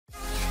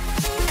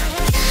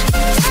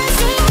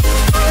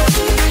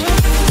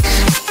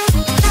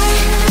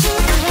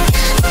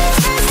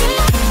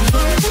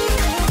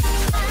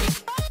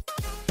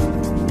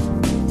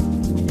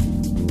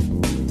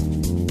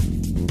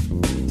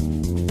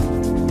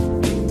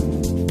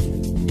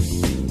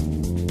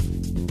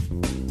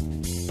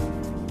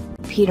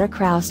Peter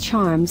Kraus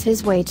charms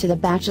his way to the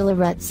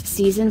Bachelorette's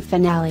season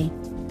finale.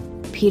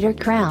 Peter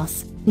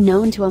Kraus,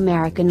 known to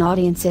American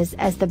audiences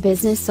as the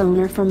business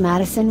owner from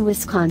Madison,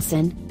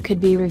 Wisconsin,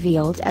 could be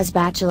revealed as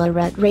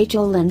Bachelorette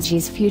Rachel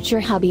Lindsay's future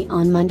hubby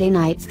on Monday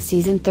night's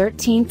season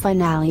 13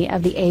 finale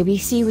of the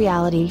ABC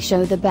reality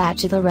show The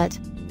Bachelorette.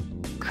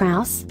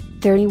 Kraus,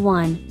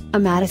 31, a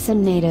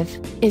Madison native,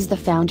 is the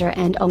founder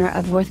and owner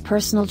of Worth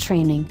Personal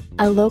Training,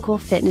 a local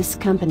fitness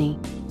company.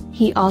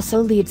 He also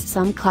leads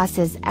some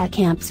classes at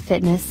Kamps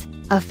Fitness,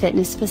 a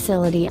fitness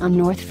facility on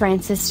North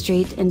Francis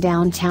Street in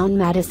downtown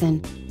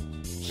Madison.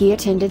 He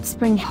attended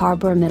Spring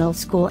Harbor Middle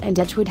School and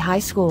Edgewood High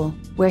School,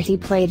 where he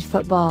played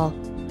football.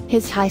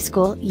 His high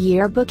school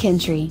yearbook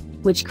entry,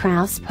 which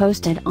Kraus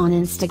posted on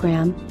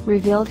Instagram,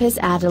 revealed his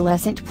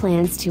adolescent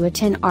plans to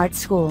attend art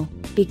school,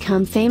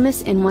 become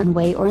famous in one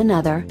way or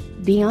another,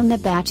 be on The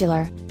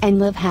Bachelor, and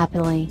live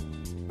happily.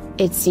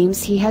 It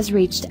seems he has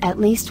reached at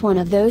least one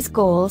of those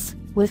goals,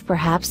 with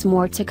perhaps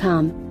more to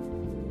come.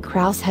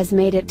 Kraus has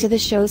made it to the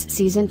show's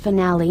season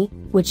finale,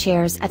 which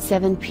airs at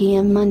 7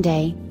 p.m.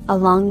 Monday,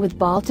 along with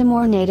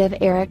Baltimore native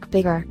Eric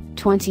Bigger,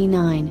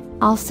 29,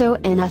 also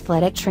an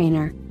athletic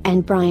trainer,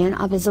 and Bryan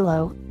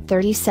Abasolo,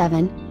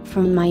 37,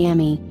 from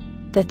Miami.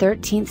 The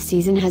 13th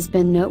season has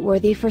been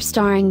noteworthy for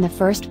starring the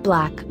first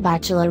black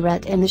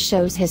bachelorette in the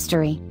show's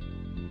history.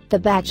 The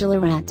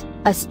Bachelorette,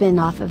 a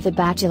spin-off of The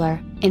Bachelor,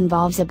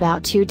 involves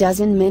about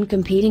 24 men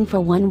competing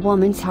for one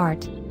woman's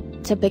heart.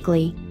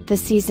 Typically, the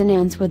season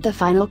ends with the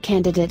final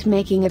candidate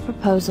making a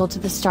proposal to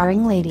the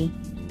starring lady.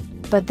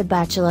 But The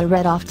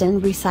Bachelorette often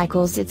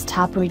recycles its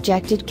top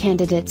rejected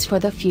candidates for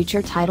the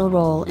future title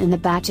role in The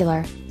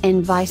Bachelor,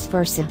 and vice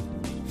versa.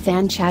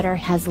 Fan chatter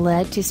has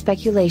led to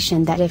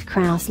speculation that if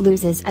Kraus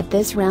loses at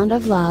this round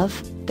of love,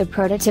 the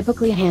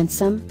prototypically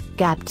handsome,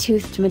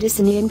 gap-toothed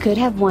Madisonian could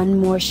have one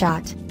more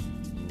shot.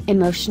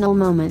 Emotional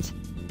moment.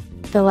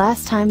 The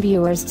last time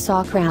viewers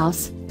saw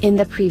Kraus, in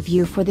the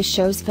preview for the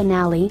show's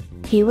finale,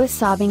 he was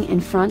sobbing in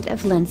front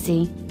of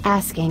Lindsay,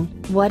 asking,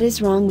 "What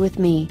is wrong with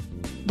me?"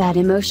 That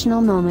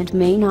emotional moment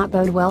may not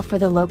bode well for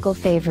the local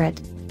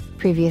favorite.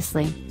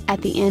 Previously,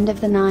 at the end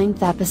of the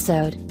 9th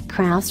episode,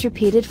 Kraus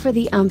repeated for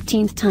the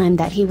umpteenth time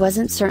that he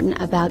wasn't certain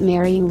about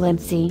marrying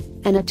Lindsay,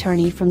 an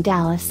attorney from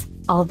Dallas,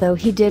 although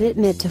he did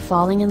admit to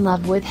falling in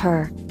love with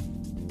her.